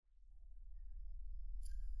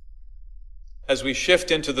As we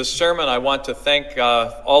shift into the sermon, I want to thank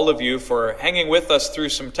all of you for hanging with us through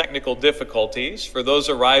some technical difficulties. For those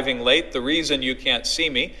arriving late, the reason you can't see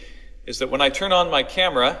me is that when I turn on my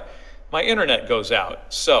camera, my internet goes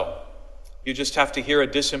out. So you just have to hear a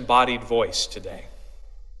disembodied voice today.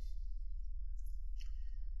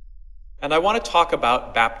 And I want to talk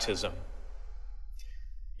about baptism.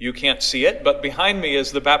 You can't see it, but behind me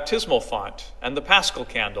is the baptismal font and the Paschal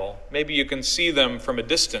candle. Maybe you can see them from a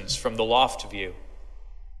distance from the loft view.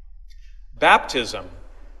 Baptism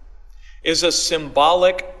is a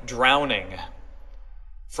symbolic drowning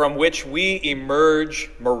from which we emerge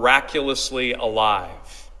miraculously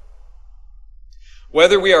alive.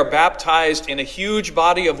 Whether we are baptized in a huge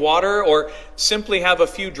body of water or simply have a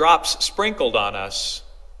few drops sprinkled on us,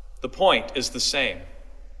 the point is the same.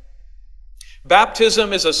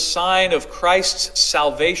 Baptism is a sign of Christ's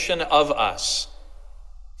salvation of us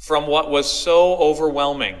from what was so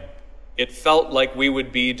overwhelming it felt like we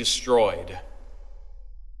would be destroyed.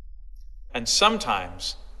 And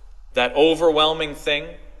sometimes that overwhelming thing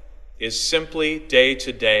is simply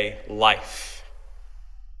day-to-day life.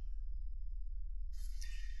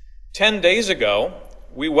 10 days ago,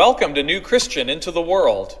 we welcomed a new Christian into the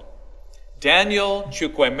world, Daniel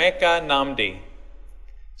Chukwemeka Nnamdi,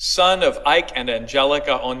 son of Ike and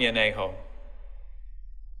Angelica Onyeneho.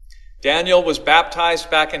 Daniel was baptized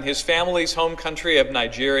back in his family's home country of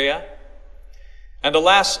Nigeria. And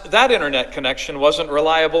alas, that internet connection wasn't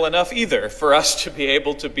reliable enough either for us to be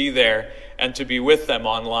able to be there and to be with them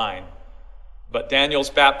online. But Daniel's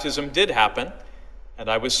baptism did happen, and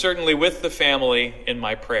I was certainly with the family in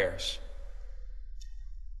my prayers.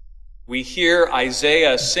 We hear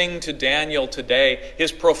Isaiah sing to Daniel today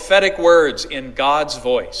his prophetic words in God's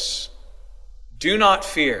voice. Do not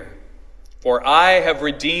fear, for I have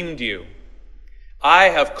redeemed you. I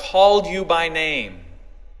have called you by name.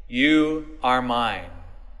 You are mine.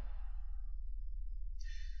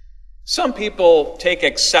 Some people take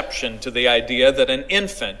exception to the idea that an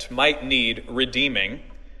infant might need redeeming.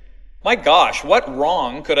 My gosh, what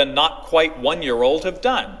wrong could a not quite 1-year-old have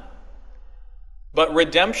done? But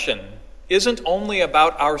redemption isn't only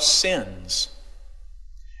about our sins.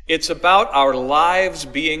 It's about our lives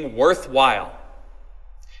being worthwhile,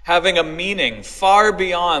 having a meaning far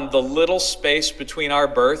beyond the little space between our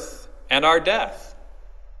birth and our death.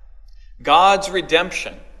 God's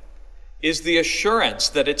redemption is the assurance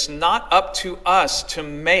that it's not up to us to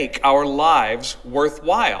make our lives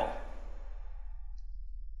worthwhile.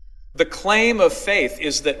 The claim of faith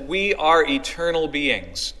is that we are eternal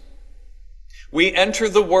beings. We enter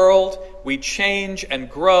the world, we change and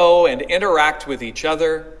grow and interact with each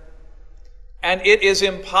other, and it is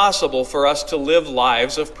impossible for us to live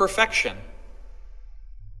lives of perfection.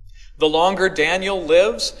 The longer Daniel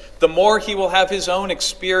lives, the more he will have his own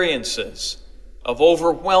experiences of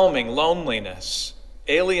overwhelming loneliness,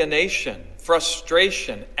 alienation,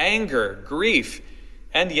 frustration, anger, grief,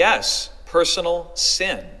 and yes, personal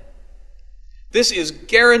sin. This is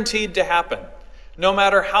guaranteed to happen, no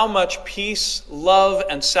matter how much peace, love,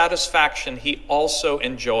 and satisfaction he also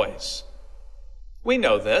enjoys. We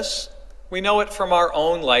know this. We know it from our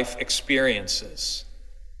own life experiences.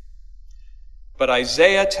 But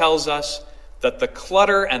Isaiah tells us that the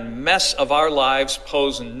clutter and mess of our lives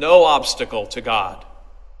pose no obstacle to God.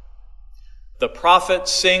 The prophet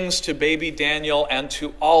sings to baby Daniel and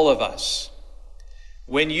to all of us,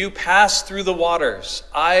 "When you pass through the waters,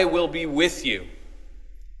 I will be with you.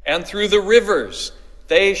 And through the rivers,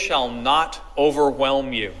 they shall not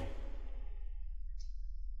overwhelm you."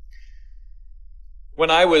 When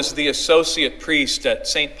I was the associate priest at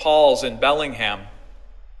St. Paul's in Bellingham,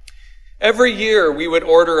 every year we would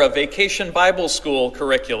order a vacation Bible school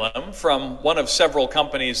curriculum from one of several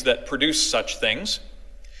companies that produce such things.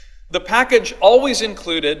 The package always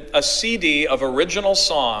included a CD of original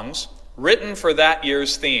songs written for that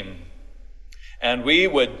year's theme. And we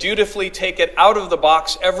would dutifully take it out of the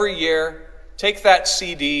box every year, take that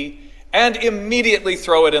CD, and immediately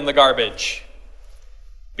throw it in the garbage.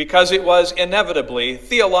 Because it was inevitably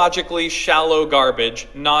theologically shallow garbage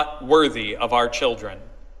not worthy of our children.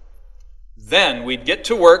 Then we'd get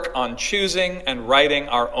to work on choosing and writing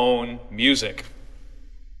our own music.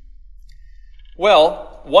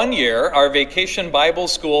 Well, one year our vacation Bible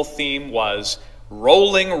school theme was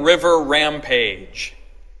Rolling River Rampage.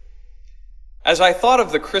 As I thought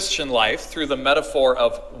of the Christian life through the metaphor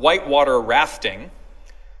of whitewater rafting,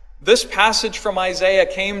 this passage from Isaiah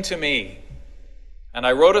came to me, and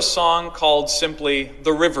I wrote a song called simply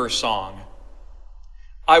The River Song.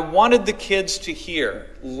 I wanted the kids to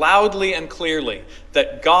hear loudly and clearly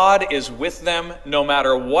that God is with them no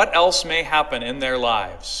matter what else may happen in their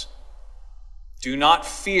lives. Do not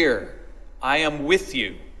fear, I am with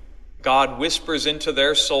you, God whispers into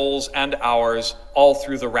their souls and ours all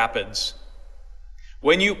through the rapids.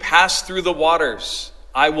 When you pass through the waters,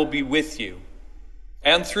 I will be with you,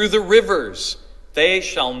 and through the rivers, they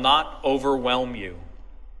shall not overwhelm you.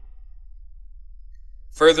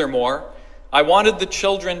 Furthermore, I wanted the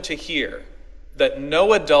children to hear that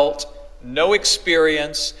no adult, no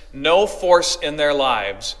experience, no force in their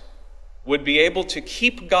lives would be able to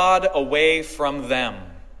keep God away from them.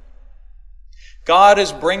 God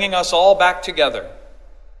is bringing us all back together,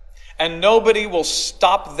 and nobody will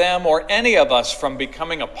stop them or any of us from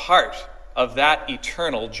becoming a part of that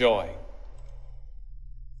eternal joy.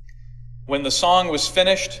 When the song was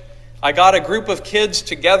finished, I got a group of kids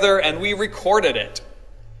together and we recorded it.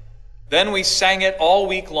 Then we sang it all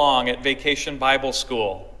week long at Vacation Bible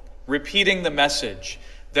School, repeating the message,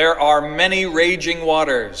 "There are many raging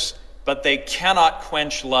waters, but they cannot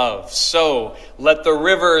quench love. So let the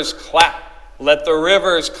rivers clap, let the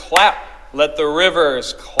rivers clap, let the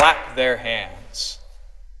rivers clap their hands."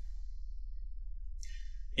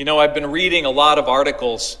 You know, I've been reading a lot of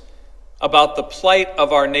articles about the plight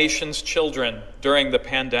of our nation's children during the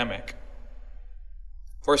pandemic.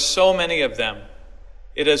 For so many of them,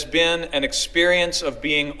 it has been an experience of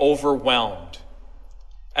being overwhelmed,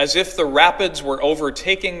 as if the rapids were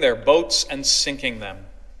overtaking their boats and sinking them.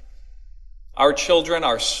 Our children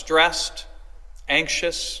are stressed,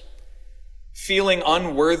 anxious, feeling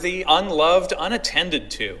unworthy, unloved,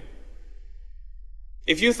 unattended to.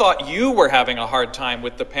 If you thought you were having a hard time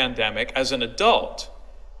with the pandemic as an adult,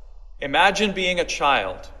 imagine being a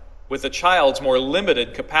child with a child's more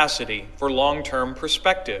limited capacity for long-term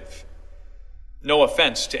perspective. No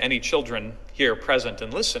offense to any children here present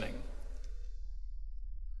and listening.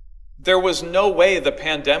 There was no way the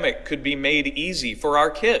pandemic could be made easy for our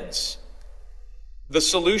kids. The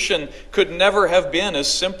solution could never have been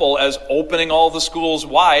as simple as opening all the schools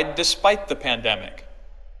wide despite the pandemic.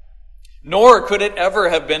 Nor could it ever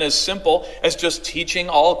have been as simple as just teaching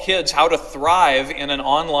all kids how to thrive in an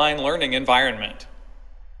online learning environment.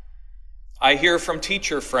 I hear from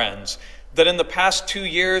teacher friends that in the past 2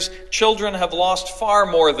 years, children have lost far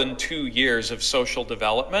more than 2 years of social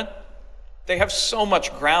development. They have so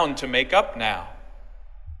much ground to make up now.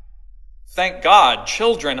 Thank God,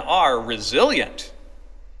 children are resilient.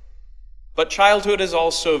 But childhood is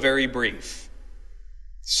also very brief.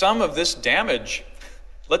 Some of this damage,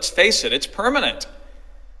 let's face it, it's permanent,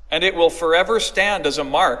 and it will forever stand as a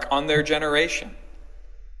mark on their generation.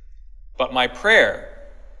 But my prayer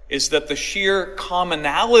is that the sheer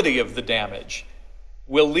commonality of the damage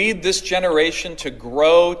will lead this generation to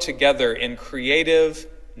grow together in creative,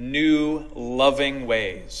 new, loving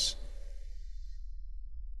ways.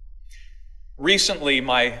 Recently,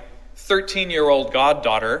 my 13-year-old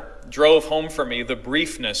goddaughter drove home for me the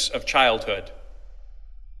briefness of childhood.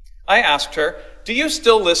 I asked her, "Do you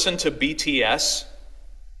still listen to BTS?"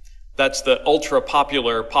 That's the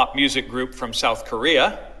ultra-popular pop music group from South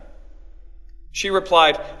Korea. She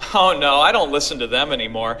replied, "Oh no, I don't listen to them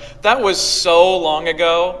anymore. That was so long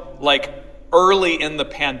ago, like early in the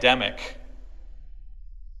pandemic."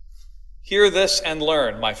 Hear this and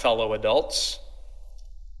learn, my fellow adults.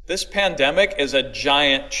 This pandemic is a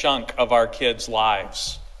giant chunk of our kids'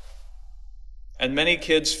 lives. And many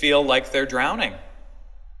kids feel like they're drowning.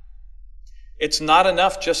 It's not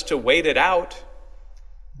enough just to wait it out.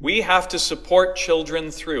 We have to support children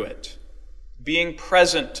through it, being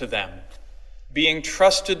present to them, being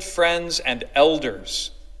trusted friends and elders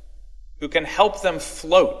who can help them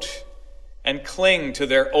float and cling to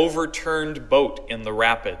their overturned boat in the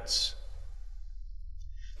rapids.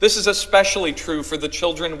 This is especially true for the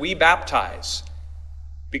children we baptize,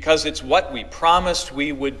 because it's what we promised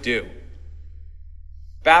we would do.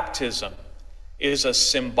 Baptism is a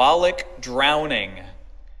symbolic drowning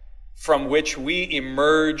from which we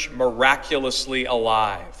emerge miraculously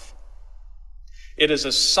alive. It is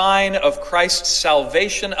a sign of Christ's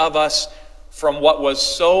salvation of us from what was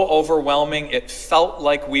so overwhelming it felt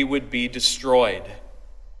like we would be destroyed.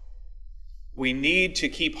 We need to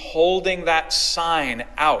keep holding that sign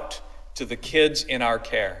out to the kids in our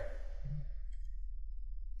care.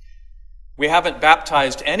 We haven't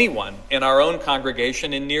baptized anyone in our own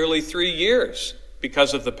congregation in nearly 3 years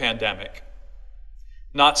because of the pandemic.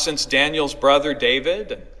 Not since Daniel's brother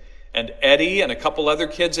David and Eddie and a couple other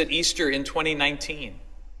kids at Easter in 2019.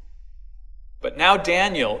 But now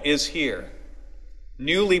Daniel is here,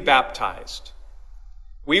 newly baptized.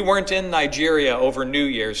 We weren't in Nigeria over New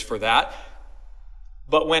Year's for that.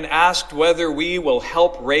 But when asked whether we will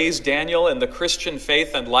help raise Daniel in the Christian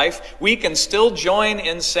faith and life, we can still join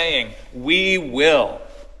in saying, we will.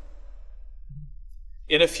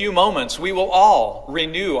 In a few moments, we will all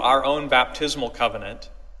renew our own baptismal covenant,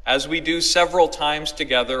 as we do several times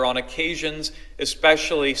together on occasions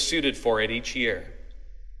especially suited for it each year.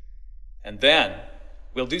 And then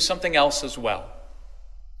we'll do something else as well.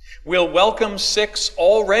 We'll welcome 6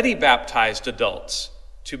 already baptized adults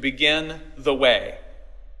to begin the way,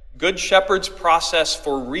 Good Shepherd's process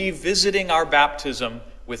for revisiting our baptism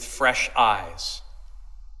with fresh eyes.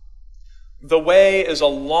 The way is a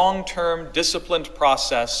long-term disciplined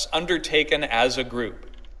process undertaken as a group.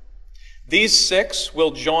 These 6 will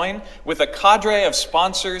join with a cadre of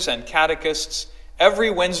sponsors and catechists every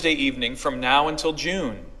Wednesday evening from now until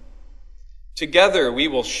June. Together, we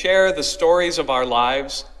will share the stories of our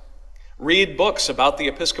lives, read books about the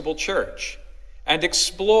Episcopal Church, and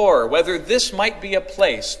explore whether this might be a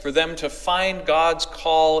place for them to find God's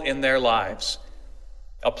call in their lives,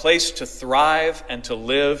 a place to thrive and to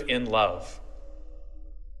live in love.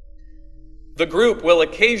 The group will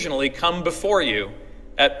occasionally come before you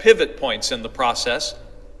at pivot points in the process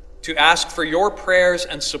to ask for your prayers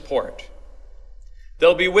and support.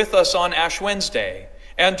 They'll be with us on Ash Wednesday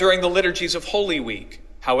and during the liturgies of Holy Week,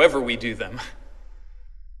 however we do them.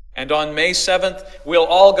 And on May 7th, we'll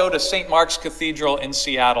all go to St. Mark's Cathedral in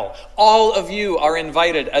Seattle. All of you are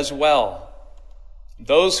invited as well.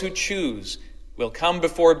 Those who choose will come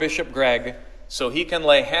before Bishop Greg so he can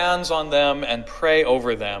lay hands on them and pray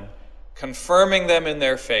over them, confirming them in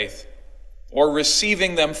their faith, or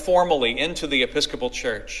receiving them formally into the Episcopal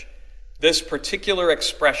Church, this particular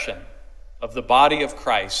expression of the body of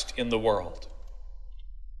Christ in the world.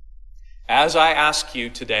 As I ask you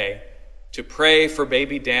today to pray for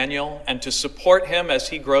baby Daniel and to support him as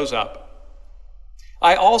he grows up,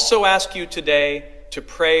 I also ask you today to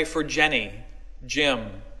pray for Jenny,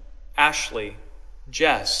 Jim, Ashley,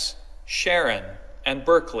 Jess, Sharon, and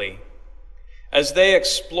Berkeley as they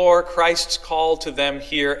explore Christ's call to them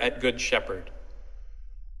here at Good Shepherd.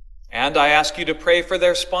 And I ask you to pray for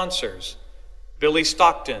their sponsors, Billy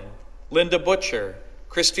Stockton, Linda Butcher,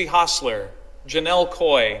 Christy Hostler, Janelle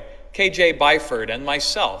Coy, KJ Byford, and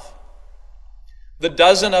myself. The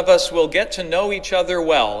dozen of us will get to know each other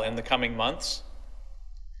well in the coming months.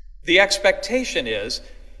 The expectation is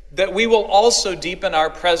that we will also deepen our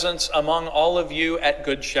presence among all of you at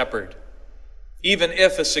Good Shepherd, even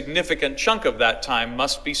if a significant chunk of that time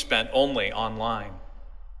must be spent only online.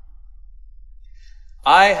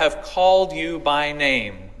 I have called you by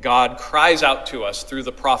name, God cries out to us through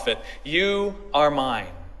the prophet. You are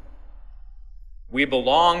mine. We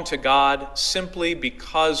belong to God simply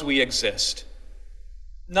because we exist.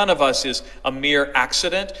 None of us is a mere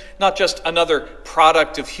accident, not just another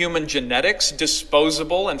product of human genetics,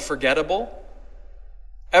 disposable and forgettable.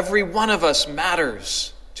 Every one of us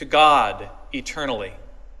matters to God eternally.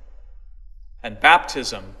 And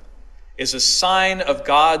baptism is a sign of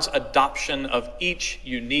God's adoption of each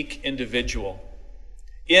unique individual.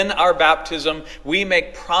 In our baptism, we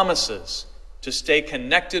make promises to stay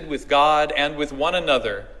connected with God and with one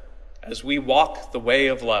another as we walk the way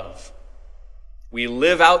of love. We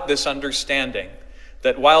live out this understanding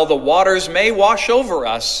that while the waters may wash over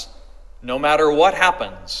us, no matter what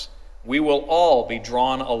happens, we will all be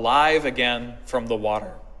drawn alive again from the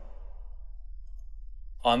water.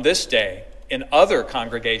 On this day, in other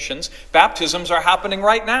congregations, baptisms are happening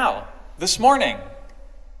right now, this morning.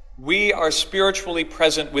 We are spiritually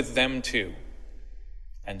present with them too.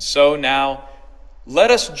 And so now,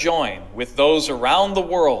 let us join with those around the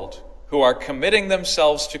world who are committing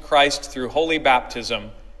themselves to Christ through holy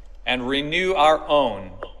baptism and renew our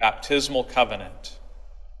own baptismal covenant.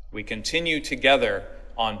 We continue together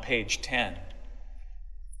on page 10.